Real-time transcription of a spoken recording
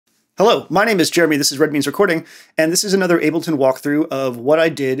Hello, my name is Jeremy, this is Red Means Recording, and this is another Ableton walkthrough of what I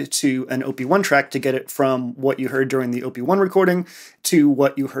did to an OP-1 track to get it from what you heard during the OP-1 recording to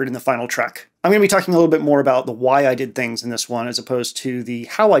what you heard in the final track. I'm going to be talking a little bit more about the why I did things in this one as opposed to the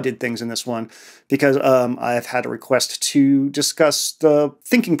how I did things in this one, because I've had a request to discuss the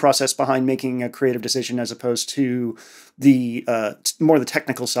thinking process behind making a creative decision as opposed to the more the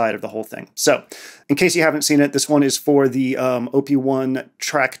technical side of the whole thing. So, in case you haven't seen it, this one is for the OP-1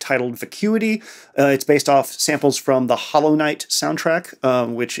 track titled Vacuity. It's based off samples from the Hollow Knight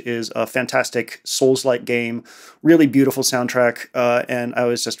soundtrack, which is a fantastic Souls-like game, really beautiful soundtrack, and I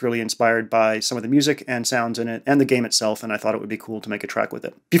was just really inspired by some of the music and sounds in it and the game itself, and I thought it would be cool to make a track with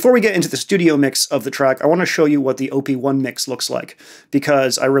it. Before we get into the studio mix of the track, I want to show you what the OP-1 mix looks like,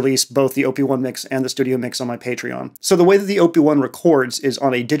 because I released both the OP-1 mix and the studio mix on my Patreon. So the way that the OP-1 records is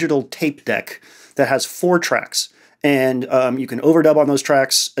on a digital tape deck that has 4 tracks. And you can overdub on those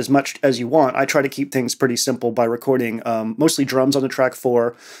tracks as much as you want. I try to keep things pretty simple by recording mostly drums onto track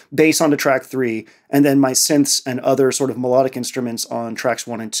 4, bass onto track 3, and then my synths and other sort of melodic instruments on tracks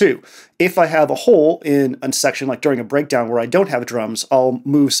 1 and 2. If I have a hole in a section, like during a breakdown where I don't have drums, I'll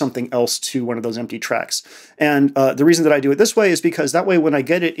move something else to one of those empty tracks. And the reason that I do it this way is because that way when I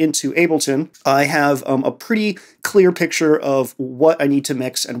get it into Ableton, I have a pretty clear picture of what I need to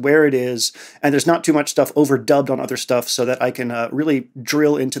mix and where it is, and there's not too much stuff overdubbed on other stuff so that I can really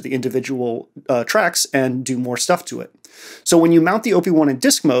drill into the individual tracks and do more stuff to it. So when you mount the OP-1 in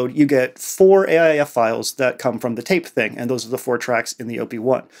disk mode, you get 4 AIF files that come from the tape thing, and those are the 4 tracks in the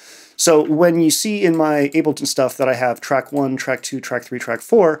OP-1. So when you see in my Ableton stuff that I have track 1, track 2, track 3, track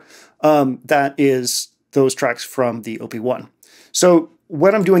 4, that is those tracks from the OP-1. So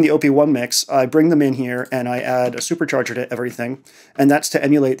when I'm doing the OP-1 mix, I bring them in here and I add a supercharger to everything, and that's to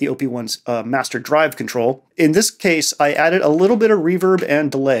emulate the OP-1's master drive control. In this case, I added a little bit of reverb and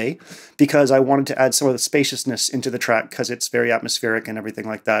delay because I wanted to add some of the spaciousness into the track because it's very atmospheric and everything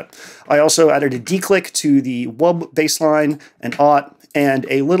like that. I also added a declick to the wub bassline, an aught, and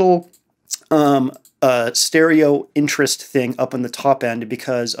a little stereo interest thing up on the top end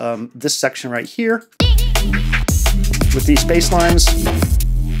because this section right here, with these bass lines,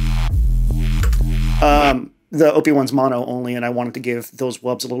 the OP-1's mono only, and I wanted to give those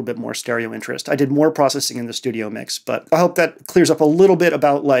wubs a little bit more stereo interest. I did more processing in the studio mix, but I hope that clears up a little bit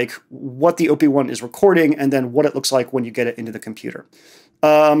about like what the OP-1 is recording and then what it looks like when you get it into the computer.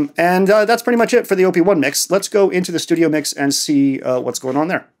 That's pretty much it for the OP-1 mix. Let's go into the studio mix and see what's going on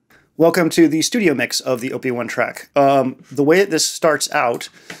there. Welcome to the studio mix of the OP-1 track. The way that this starts out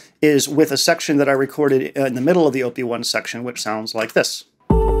is with a section that I recorded in the middle of the OP-1 section, which sounds like this.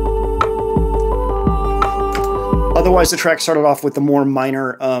 Otherwise, the track started off with the more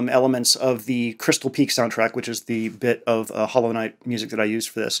minor elements of the Crystal Peak soundtrack, which is the bit of Hollow Knight music that I used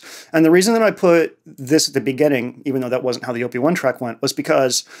for this. And the reason that I put this at the beginning, even though that wasn't how the OP-1 track went, was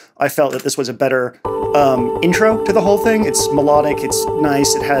because I felt that this was a better intro to the whole thing. It's melodic, it's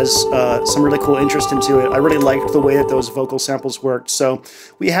nice, it has some really cool interest into it. I really liked the way that those vocal samples worked. So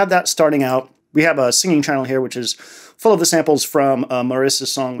we have that starting out. We have a singing channel here, which is full of the samples from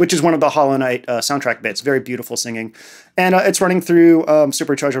Marissa's song, which is one of the Hollow Knight soundtrack bits. Very beautiful singing. And it's running through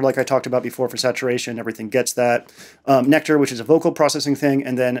Supercharger, like I talked about before, for saturation. Everything gets that. Nectar, which is a vocal processing thing,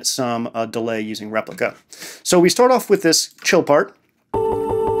 and then some delay using Replica. So we start off with this chill part,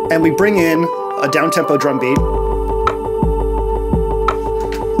 and we bring in a down-tempo drum beat.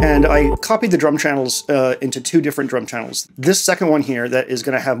 And I copied the drum channels into 2 different drum channels. This second one here that is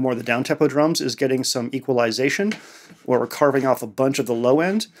going to have more of the down-tempo drums is getting some equalization, where we're carving off a bunch of the low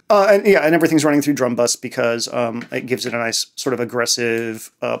end. And everything's running through drum bus because it gives it a nice sort of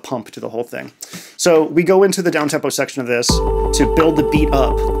aggressive pump to the whole thing. So we go into the down-tempo section of this to build the beat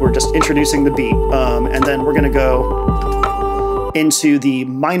up. We're just introducing the beat. And then we're going to go into the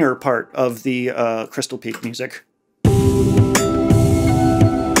minor part of the Crystal Peak music.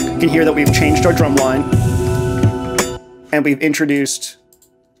 You can hear that we've changed our drum line and we've introduced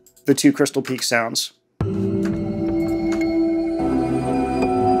the 2 Crystal Peak sounds.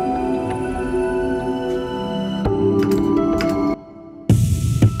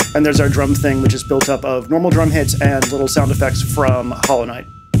 And there's our drum thing, which is built up of normal drum hits and little sound effects from Hollow Knight.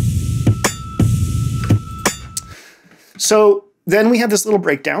 So then we have this little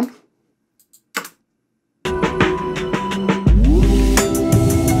breakdown.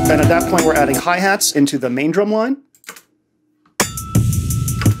 And at that point, we're adding hi-hats into the main drum line.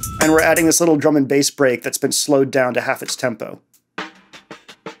 And we're adding this little drum and bass break that's been slowed down to half its tempo.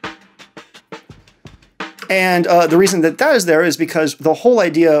 And the reason that that is there is because the whole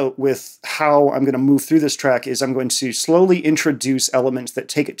idea with how I'm going to move through this track is I'm going to slowly introduce elements that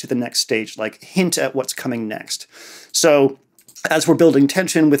take it to the next stage, like hint at what's coming next. So as we're building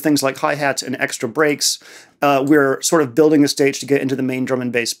tension with things like hi-hats and extra breaks, we're sort of building the stage to get into the main drum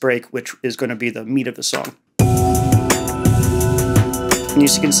and bass break, which is going to be the meat of the song. And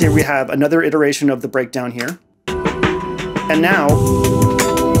as you can see, we have another iteration of the breakdown here. And now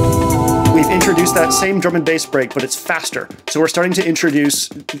we've introduced that same drum and bass break, but it's faster. So we're starting to introduce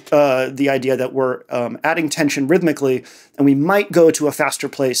the idea that we're adding tension rhythmically, and we might go to a faster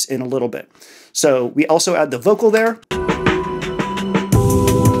place in a little bit. So we also add the vocal there.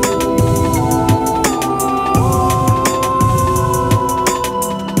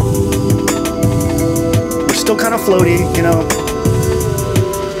 We're still kind of floaty, you know.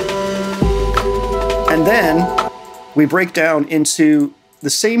 And then we break down into the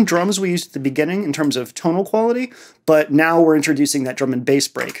same drums we used at the beginning in terms of tonal quality, but now we're introducing that drum and bass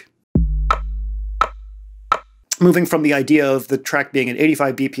break. Moving from the idea of the track being at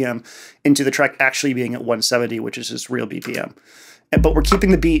 85 BPM into the track actually being at 170, which is its real BPM. But we're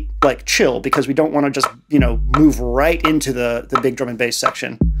keeping the beat like chill because we don't want to just, you know, move right into the big drum and bass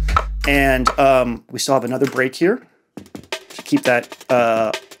section. And we still have another break here to keep that,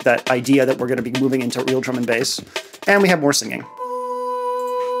 that idea that we're going to be moving into real drum and bass. And we have more singing.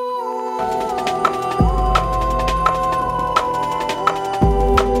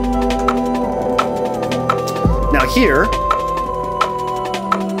 Now here,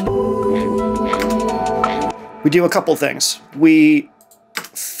 we do a couple things. We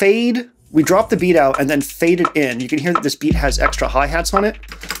drop the beat out and then fade it in. You can hear that this beat has extra hi-hats on it,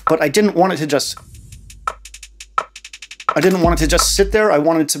 but I didn't want it to just sit there. I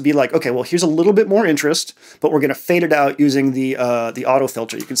wanted it to be like, okay, well, here's a little bit more interest, but we're going to fade it out using the auto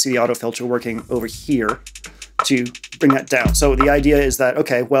filter. You can see the auto filter working over here to bring that down. So the idea is that,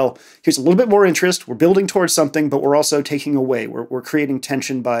 okay, well, here's a little bit more interest. We're building towards something, but we're also taking away. We're creating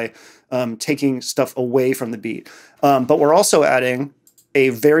tension by taking stuff away from the beat. But we're also adding a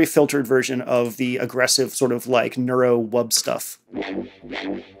very filtered version of the aggressive sort of like neuro wub stuff.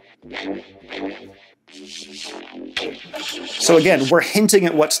 So again, we're hinting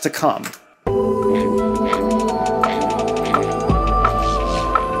at what's to come.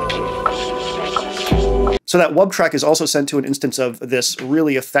 So that wub track is also sent to an instance of this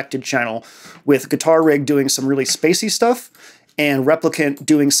really affected channel with Guitar Rig doing some really spacey stuff and Replicant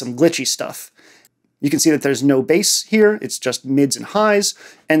doing some glitchy stuff. You can see that there's no bass here, it's just mids and highs,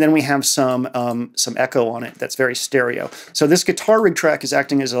 and then we have some echo on it that's very stereo. So this Guitar Rig track is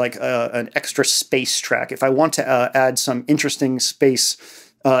acting as like an extra space track. If I want to add some interesting space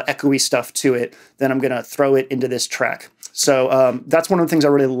echoey stuff to it, then I'm gonna throw it into this track. So that's one of the things I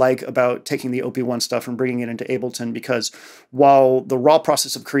really like about taking the OP-1 stuff and bringing it into Ableton, because while the raw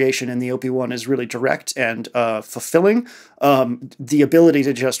process of creation in the OP-1 is really direct and fulfilling, the ability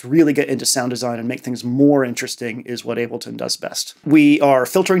to just really get into sound design and make things more interesting is what Ableton does best. We are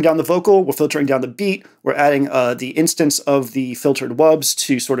filtering down the vocal, we're filtering down the beat, we're adding the instance of the filtered wubs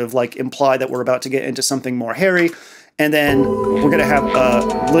to sort of like imply that we're about to get into something more hairy. And then we're going to have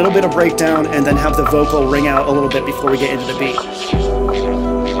a little bit of breakdown and then have the vocal ring out a little bit before we get into the beat.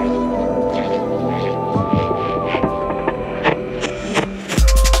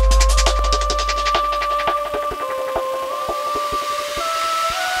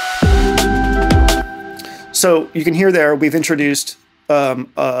 So you can hear there, we've introduced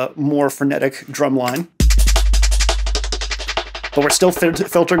a more frenetic drum line, but we're still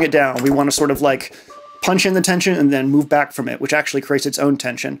filtering it down. We want to sort of like punch in the tension and then move back from it, which actually creates its own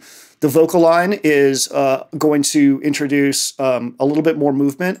tension. The vocal line is going to introduce a little bit more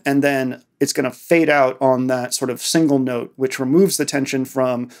movement, and then it's going to fade out on that sort of single note, which removes the tension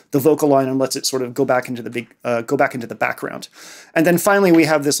from the vocal line and lets it sort of go back into the background. And then finally, we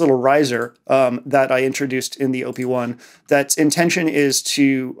have this little riser that I introduced in the OP-1. That's intention is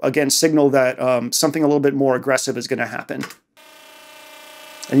to again signal that something a little bit more aggressive is going to happen.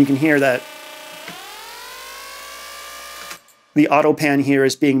 And you can hear that the auto pan here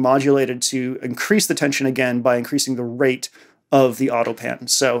is being modulated to increase the tension again by increasing the rate of the auto pan.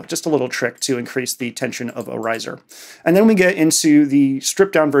 So just a little trick to increase the tension of a riser. And then we get into the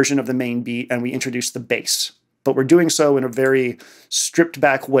stripped down version of the main beat and we introduce the bass. But we're doing so in a very stripped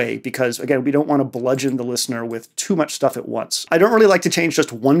back way because, again, we don't want to bludgeon the listener with too much stuff at once. I don't really like to change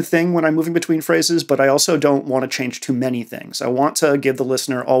just one thing when I'm moving between phrases, but I also don't want to change too many things. I want to give the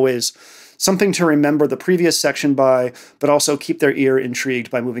listener always something to remember the previous section by, but also keep their ear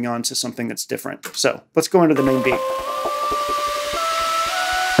intrigued by moving on to something that's different. So let's go into the main beat.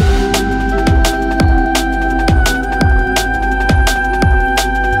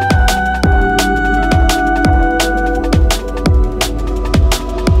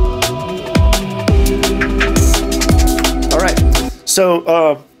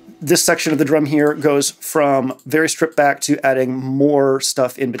 So this section of the drum here goes from very stripped back to adding more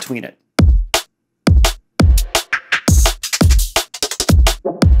stuff in between it.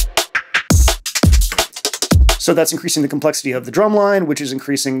 So that's increasing the complexity of the drum line, which is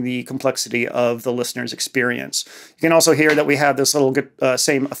increasing the complexity of the listener's experience. You can also hear that we have this little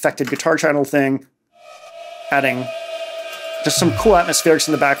same affected guitar channel thing, adding just some cool atmospherics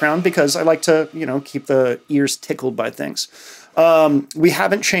in the background because I like to, you know, keep the ears tickled by things. We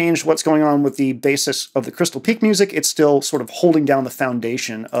haven't changed what's going on with the basis of the Crystal Peak music. It's still sort of holding down the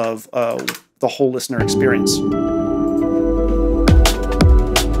foundation of the whole listener experience.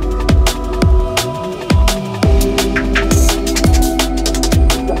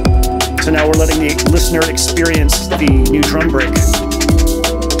 So now we're letting the listener experience the new drum break.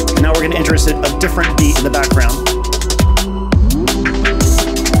 And now we're going to introduce a different beat in the background.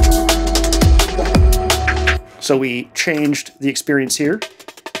 So we changed the experience here.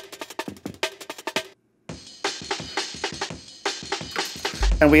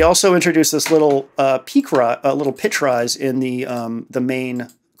 And we also introduced this little little pitch rise in the main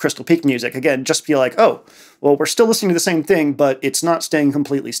Crystal Peak music. Again, just be like, oh, well, we're still listening to the same thing, but it's not staying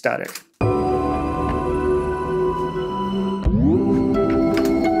completely static.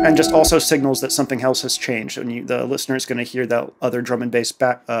 And just also signals that something else has changed. And the listener is going to hear that other drum and bass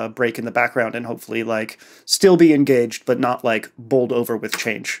break in the background and hopefully like still be engaged, but not like bowled over with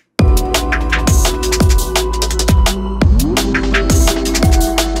change.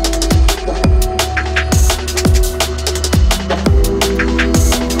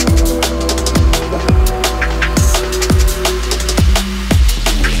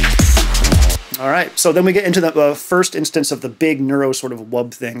 All right, so then we get into the first instance of the big neuro sort of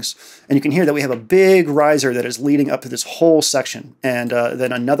wub things. And you can hear that we have a big riser that is leading up to this whole section, and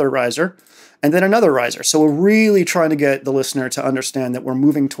then another riser, and then another riser. So we're really trying to get the listener to understand that we're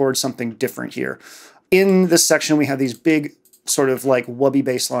moving towards something different here. In this section, we have these big sort of like wubby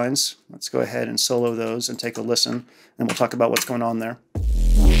bass lines. Let's go ahead and solo those and take a listen, and we'll talk about what's going on there.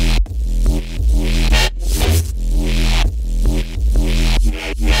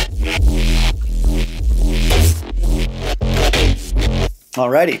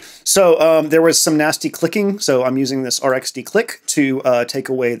 Alrighty, so there was some nasty clicking, so I'm using this RxD click to take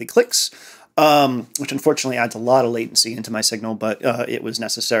away the clicks, which unfortunately adds a lot of latency into my signal, but it was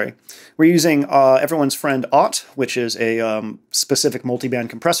necessary. We're using everyone's friend Aught, which is a specific multiband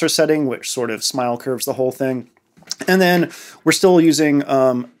compressor setting, which sort of smile curves the whole thing. And then we're still using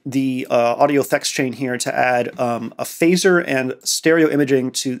the audio effects chain here to add a phaser and stereo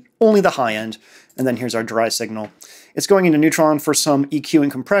imaging to only the high end. And then here's our dry signal. It's going into neutron for some EQ and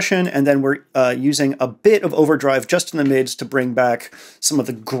compression, and then we're using a bit of overdrive just in the mids to bring back some of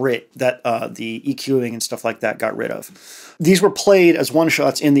the grit that the EQing and stuff like that got rid of. These were played as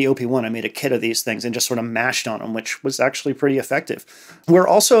one-shots in the OP-1. I made a kit of these things and just sort of mashed on them, which was actually pretty effective. We're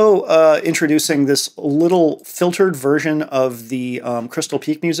also introducing this little filtered version of the Crystal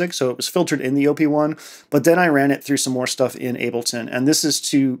Peak music, so it was filtered in the OP-1, but then I ran it through some more stuff in Ableton, and this is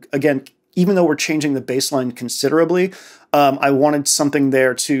to, again, even though we're changing the bass line considerably, I wanted something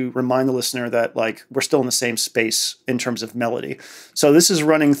there to remind the listener that like we're still in the same space in terms of melody. So this is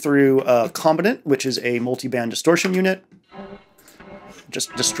running through Competent, which is a multi-band distortion unit,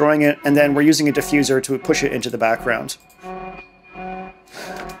 just destroying it, and then we're using a diffuser to push it into the background.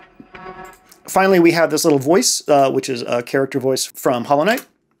 Finally, we have this little voice, which is a character voice from Hollow Knight.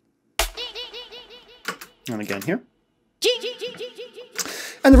 And again here.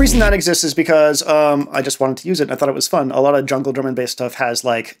 And the reason that exists is because I just wanted to use it and I thought it was fun. A lot of jungle drum and bass stuff has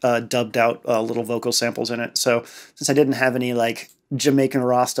like dubbed out little vocal samples in it. So since I didn't have any like Jamaican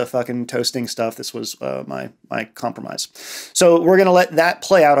Rasta fucking toasting stuff, this was my compromise. So we're going to let that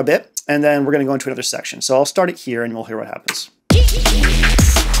play out a bit and then we're going to go into another section. So I'll start it here and we'll hear what happens.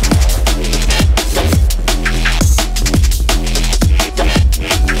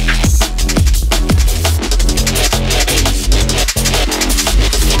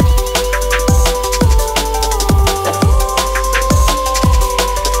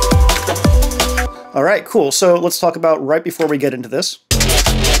 All right, cool. So let's talk about right before we get into this.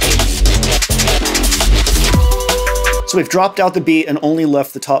 So we've dropped out the beat and only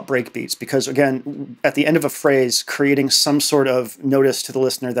left the top break beats because, again, at the end of a phrase, creating some sort of notice to the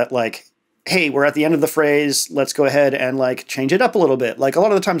listener that like, hey, we're at the end of the phrase, let's go ahead and like change it up a little bit. Like a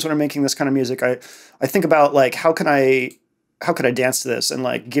lot of the times when I'm making this kind of music, I think about like, how could I dance to this? And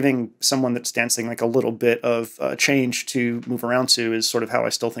like giving someone that's dancing like a little bit of change to move around to is sort of how I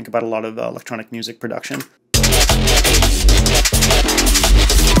still think about a lot of electronic music production.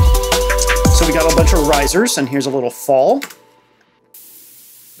 So we got a bunch of risers and here's a little fall.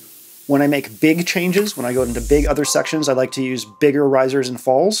 when I make big changes, when I go into big other sections, I like to use bigger risers and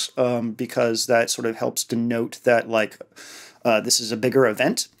falls because that sort of helps denote that like this is a bigger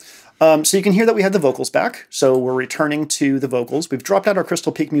event. So you can hear that we have the vocals back. So we're returning to the vocals. We've dropped out our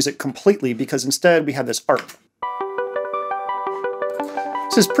Crystal Peak music completely because instead we have this ARP.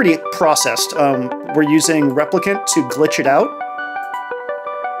 This is pretty processed. We're using Replicant to glitch it out.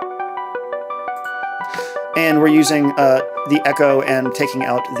 And we're using the echo and taking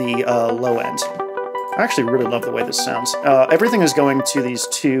out the low end. I actually really love the way this sounds. Everything is going to these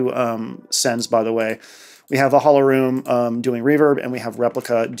two sends, by the way. We have a Hollow Room doing reverb, and we have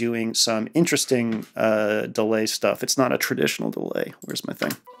Replica doing some interesting delay stuff. It's not a traditional delay. Where's my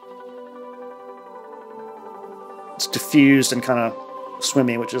thing? It's diffused and kind of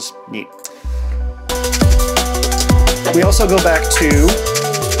swimmy, which is neat. We also go back to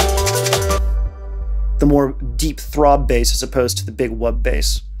the more deep throb bass as opposed to the big wub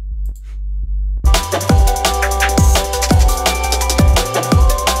bass.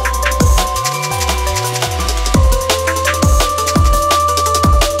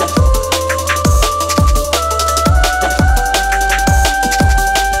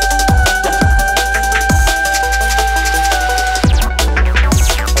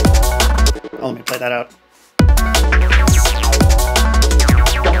 Oh, let me play that out.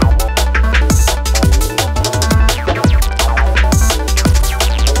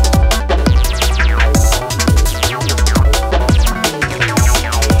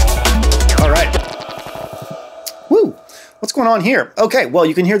 What's going on here? Okay, well,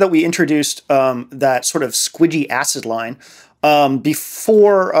 you can hear that we introduced that sort of squidgy acid line.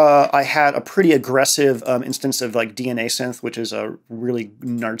 Before I had a pretty aggressive instance of like DNA synth, which is a really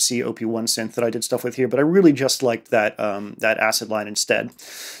nartsy OP-1 synth that I did stuff with here, but I really just liked that that acid line instead.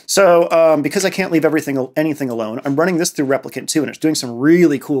 So because I can't leave anything alone, I'm running this through Replicant too, and it's doing some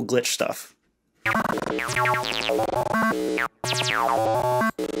really cool glitch stuff.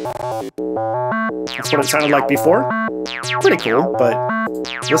 That's what it sounded like before. Pretty cool, but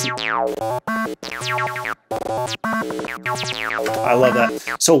listen. I love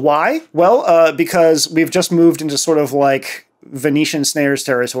that. So why? Well, because we've just moved into sort of like Venetian snares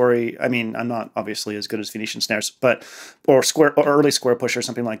territory. I mean, I'm not obviously as good as Venetian snares, but or early square push or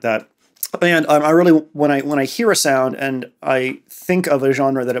something like that. And I really, when I hear a sound and I think of a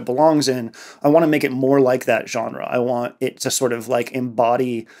genre that it belongs in, I want to make it more like that genre. I want it to sort of like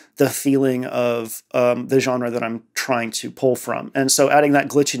embody the feeling of the genre that I'm trying to pull from. And so adding that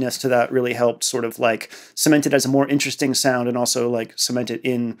glitchiness to that really helped sort of like cement it as a more interesting sound and also like cement it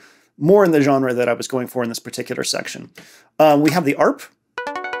in more in the genre that I was going for in this particular section. We have the ARP,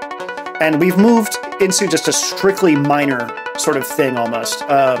 and we've moved into just a strictly minor sort of thing almost.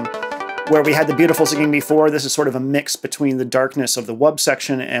 Where we had the beautiful singing before, this is sort of a mix between the darkness of the wub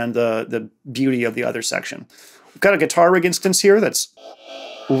section and the beauty of the other section. We've got a guitar rig instance here that's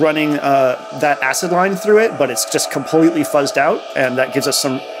running that acid line through it, but it's just completely fuzzed out, and that gives us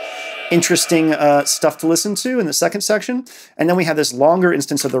some interesting stuff to listen to in the second section. And then we have this longer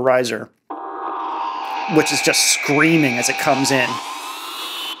instance of the riser, which is just screaming as it comes in,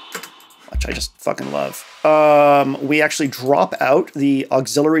 which I just fucking love. We actually drop out the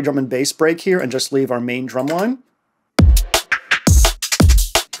auxiliary drum and bass break here and just leave our main drum line.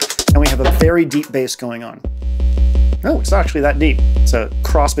 And we have a very deep bass going on. Oh, it's not actually that deep. It's a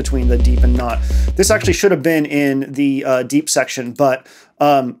cross between the deep and not. This actually should have been in the deep section, but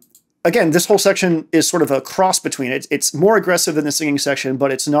again, this whole section is sort of a cross between it. It's more aggressive than the singing section,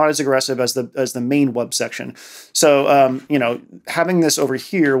 but it's not as aggressive as the main wub section. So, you know, having this over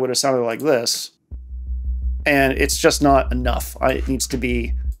here would have sounded like this, and it's just not enough. It needs to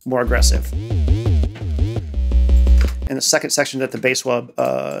be more aggressive. In the second section that the bass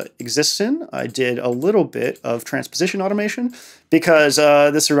wub exists in, I did a little bit of transposition automation because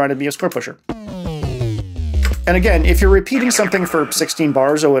this reminded me of Square Pusher. And again, if you're repeating something for 16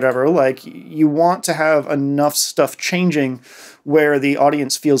 bars or whatever, like you want to have enough stuff changing where the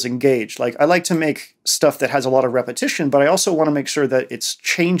audience feels engaged. Like I like to make stuff that has a lot of repetition, but I also want to make sure that it's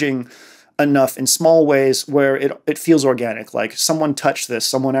changing enough in small ways where it feels organic. Like someone touched this,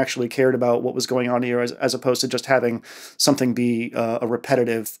 someone actually cared about what was going on here, as opposed to just having something be a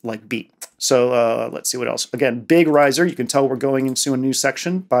repetitive like beat. So let's see what else. Again, big riser. You can tell we're going into a new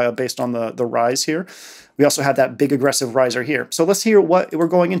section based on the rise here. We also have that big aggressive riser here. So let's hear what we're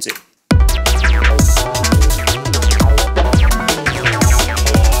going into.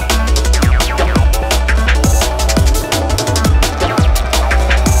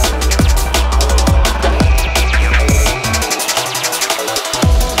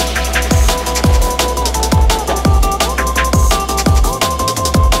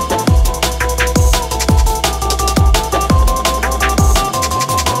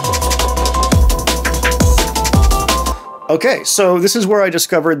 Okay, so this is where I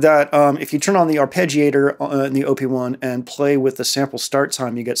discovered that if you turn on the arpeggiator in the OP-1 and play with the sample start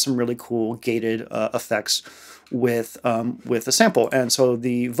time, you get some really cool gated effects with the sample. And so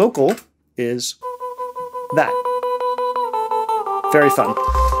the vocal is that. Very fun.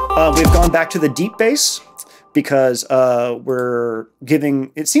 We've gone back to the deep bass because we're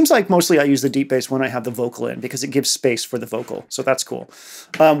giving, it seems like mostly I use the deep bass when I have the vocal in because it gives space for the vocal. So that's cool.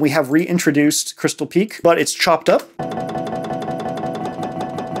 We have reintroduced Crystal Peak, but it's chopped up.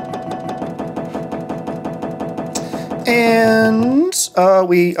 And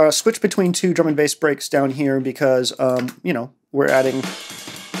we switch between two drum and bass breaks down here because, you know, we're adding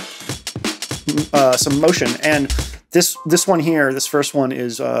some motion. And this one here, this first one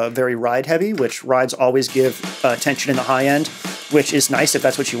is very ride heavy, which rides always give tension in the high end, which is nice if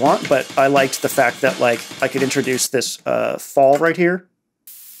that's what you want. But I liked the fact that like I could introduce this fall right here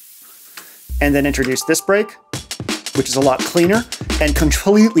and then introduce this break, which is a lot cleaner and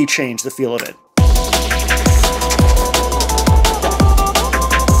completely change the feel of it.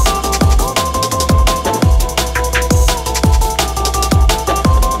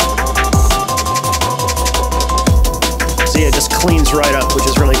 It just cleans right up, which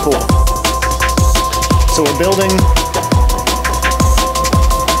is really cool. So we're building,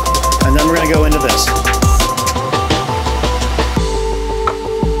 and then we're going to go into this.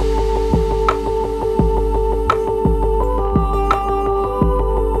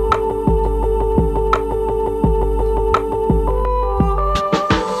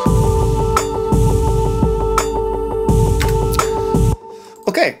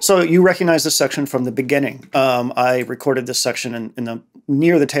 Okay, so you recognize this section from the beginning. I recorded this section in the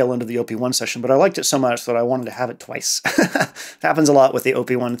near the tail end of the OP-1 session, but I liked it so much that I wanted to have it twice. Happens a lot with the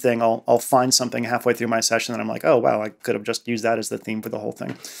OP-1 thing. I'll find something halfway through my session and I'm like, oh wow, I could have just used that as the theme for the whole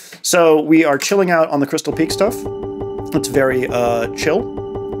thing. So we are chilling out on the Crystal Peak stuff. It's very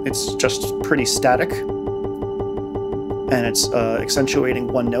chill. It's just pretty static. And it's accentuating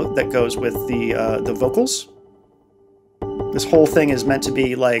one note that goes with the vocals. This whole thing is meant to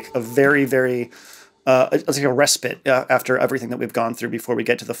be like a very, very, it's like a respite after everything that we've gone through before we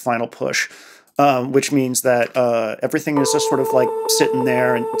get to the final push, which means that everything is just sort of like sitting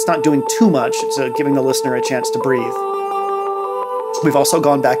there and it's not doing too much. It's giving the listener a chance to breathe. We've also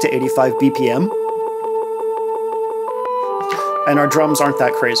gone back to 85 BPM. And our drums aren't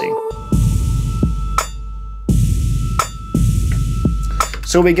that crazy.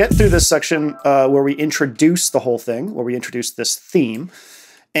 So we get through this section where we introduce the whole thing, where we introduce this theme,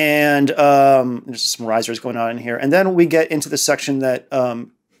 and there's some risers going on in here. And then we get into the section that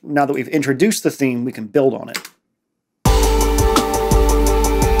now that we've introduced the theme, we can build on it.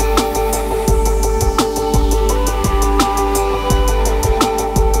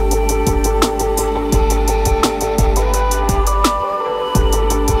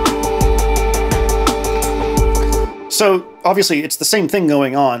 So obviously it's the same thing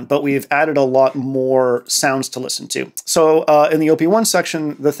going on, but we've added a lot more sounds to listen to. So in the OP-1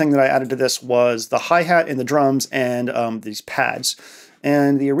 section, the thing that I added to this was the hi-hat in the drums and these pads.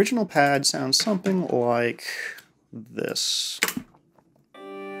 And the original pad sounds something like this.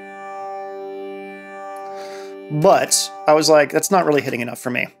 But I was like, that's not really hitting enough for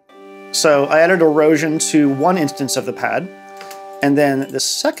me. So I added erosion to one instance of the pad. And then the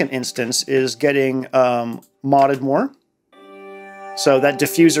second instance is getting modded more. So that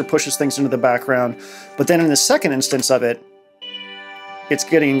diffuser pushes things into the background. But then in the second instance of it, it's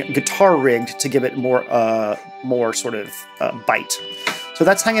getting guitar rigged to give it more sort of bite. So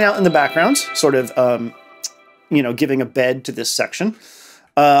that's hanging out in the background, sort of, you know, giving a bed to this section.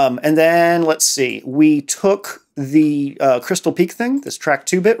 And then let's see, we took the Crystal Peak thing, this track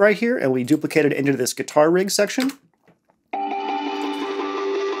 2 bit right here, and we duplicated it into this guitar rig section,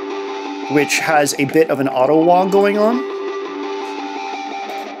 which has a bit of an auto wah going on.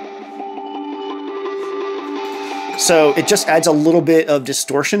 So it just adds a little bit of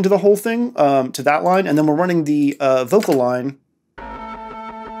distortion to the whole thing, to that line, and then we're running the vocal line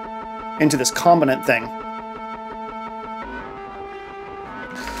into this combinant thing.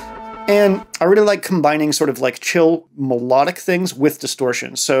 And I really like combining sort of like chill melodic things with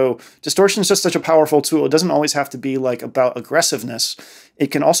distortion. So distortion is just such a powerful tool. It doesn't always have to be like about aggressiveness. It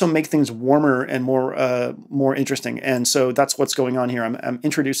can also make things warmer and more interesting. And so that's what's going on here. I'm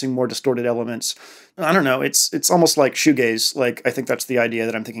introducing more distorted elements. I don't know. It's almost like shoegaze. Like I think that's the idea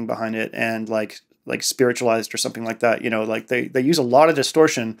that I'm thinking behind it, and like spiritualized or something like that. You know, like they use a lot of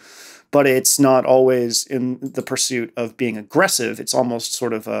distortion, but it's not always in the pursuit of being aggressive. It's almost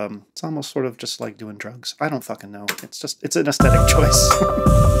sort of just like doing drugs. I don't fucking know. It's an aesthetic choice.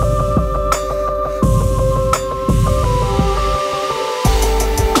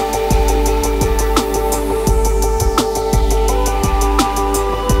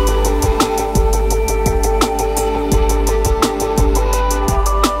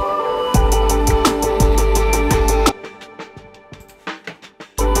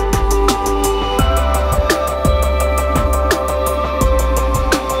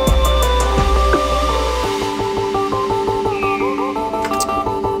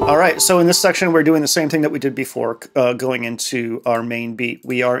 right, so in this section, we're doing the same thing that we did before, going into our main beat.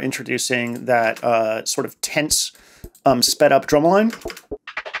 We are introducing that sort of tense, sped up drum line.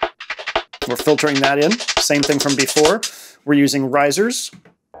 We're filtering that in. Same thing from before. We're using risers.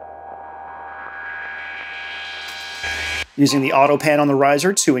 Using the auto pan on the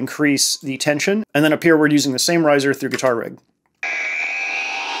riser to increase the tension. And then up here, we're using the same riser through Guitar Rig.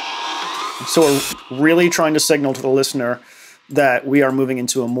 So we're really trying to signal to the listener that we are moving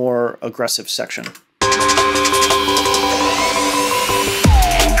into a more aggressive section.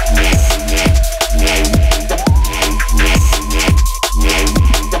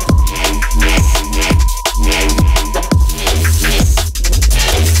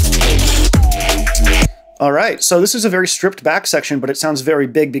 All right, so this is a very stripped back section, but it sounds very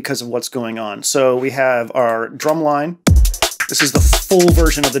big because of what's going on. So we have our drum line. This is the full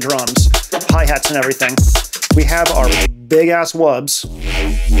version of the drums, hi-hats and everything. We have our big-ass wubs.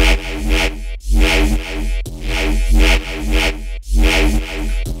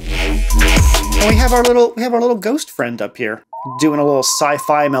 And we have our little ghost friend up here, doing a little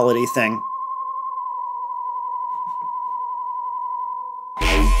sci-fi melody thing.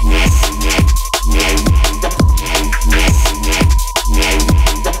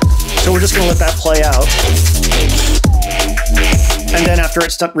 So we're just going to let that play out. And then after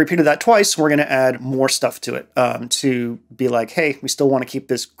it's repeated that twice, we're going to add more stuff to it to be like, hey, we still want to keep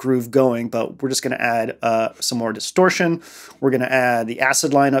this groove going, but we're just going to add some more distortion. We're going to add the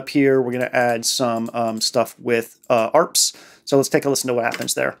acid line up here. We're going to add some stuff with ARPs. So let's take a listen to what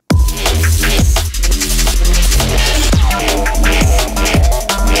happens there.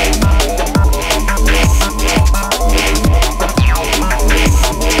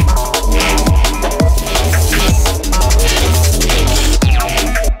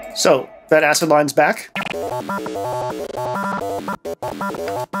 So that acid line's back.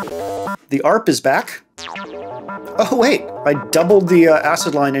 The ARP is back. Oh wait, I doubled the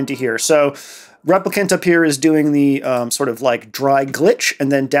acid line into here. So Replicant up here is doing the sort of like dry glitch,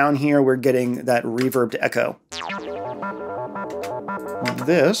 and then down here we're getting that reverbed echo.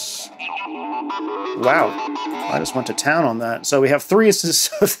 This, wow, I just went to town on that. So we have 3 instances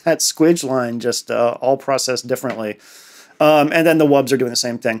of that squidge line, just all processed differently. And then the wubs are doing the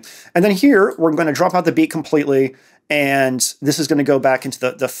same thing. And then here, we're going to drop out the beat completely, and this is going to go back into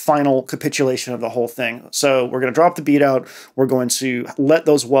the final capitulation of the whole thing. So we're going to drop the beat out, we're going to let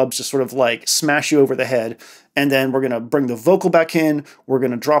those wubs just sort of like smash you over the head, and then we're going to bring the vocal back in, we're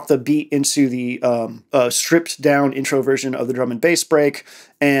going to drop the beat into the stripped down intro version of the drum and bass break,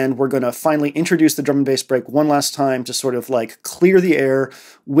 and we're going to finally introduce the drum and bass break one last time to sort of like clear the air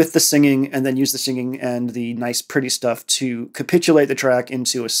with the singing, and then use the singing and the nice pretty stuff to capitulate the track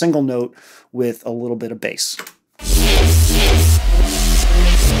into a single note with a little bit of bass.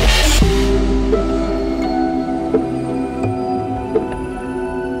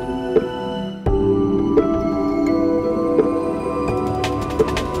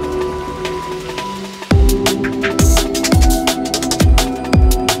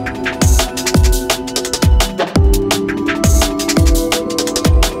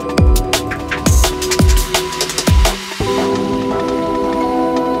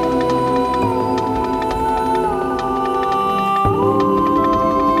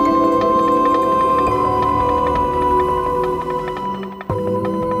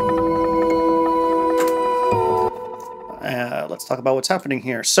 Let's talk about what's happening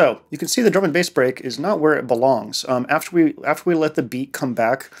here. So you can see the drum and bass break is not where it belongs. After we let the beat come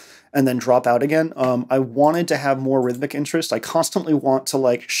back and then drop out again, I wanted to have more rhythmic interest. I constantly want to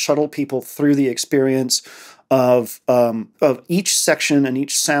like shuttle people through the experience of each section and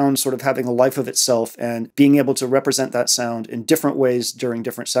each sound sort of having a life of itself and being able to represent that sound in different ways during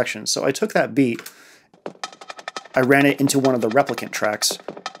different sections. So I took that beat, I ran it into one of the Replicant tracks,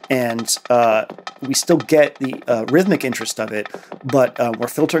 and we still get the rhythmic interest of it, but we're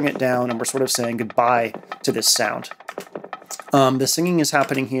filtering it down and we're sort of saying goodbye to this sound. The singing is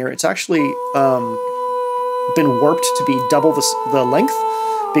happening here. It's actually been warped to be double the length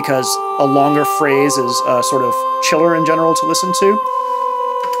because a longer phrase is sort of chiller in general to listen to.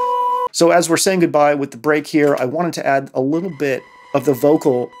 So as we're saying goodbye with the break here, I wanted to add a little bit of the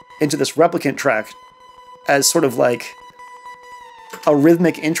vocal into this Replicant track as sort of like a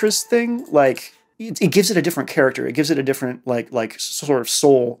rhythmic interest thing. Like it gives it a different character. It gives it a different like sort of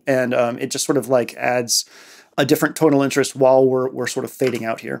soul, and it just sort of like adds a different tonal interest while we're sort of fading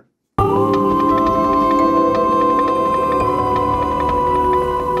out here.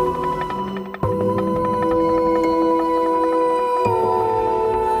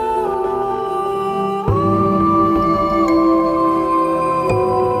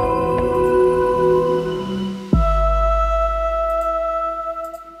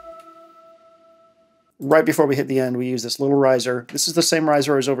 right before we hit the end, we use this little riser. This is the same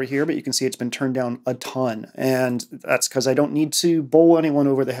riser as over here, but you can see it's been turned down a ton. And that's because I don't need to bowl anyone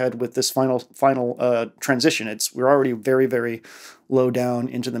over the head with this final transition. We're already very, very low down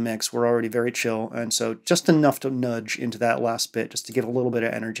into the mix. We're already very chill. And so just enough to nudge into that last bit, just to give a little bit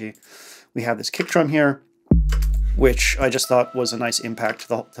of energy. We have this kick drum here, which I just thought was a nice impact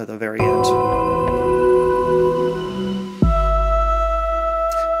to the very end.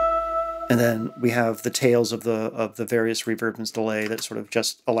 And then we have the tails of the various reverb and delay that sort of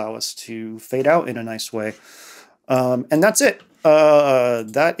just allow us to fade out in a nice way. And that's it.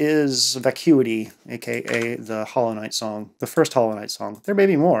 That is Vacuity, aka the Hollow Knight song, the first Hollow Knight song. There may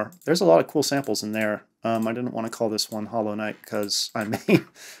be more. There's a lot of cool samples in there. I didn't want to call this one Hollow Knight because I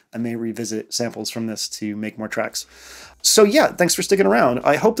may revisit samples from this to make more tracks. So yeah, thanks for sticking around.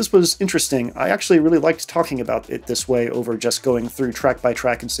 I hope this was interesting. I actually really liked talking about it this way over just going through track by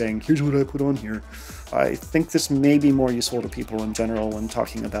track and saying, here's what I put on here. I think this may be more useful to people in general when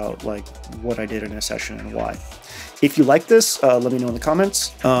talking about like what I did in a session and why. If you like this, let me know in the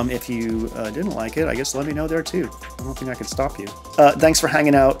comments. If you didn't like it, I guess let me know there too. I don't think I can stop you. Thanks for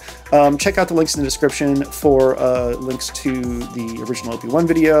hanging out. Check out the links in the description for links to the original OP-1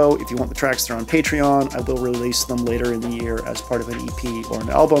 video. If you want the tracks, they're on Patreon. I will release them later in the year as part of an EP or an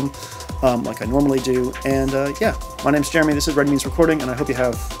album, like I normally do. And yeah, my name's Jeremy. This is Red Means Recording, and I hope you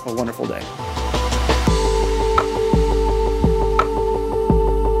have a wonderful day.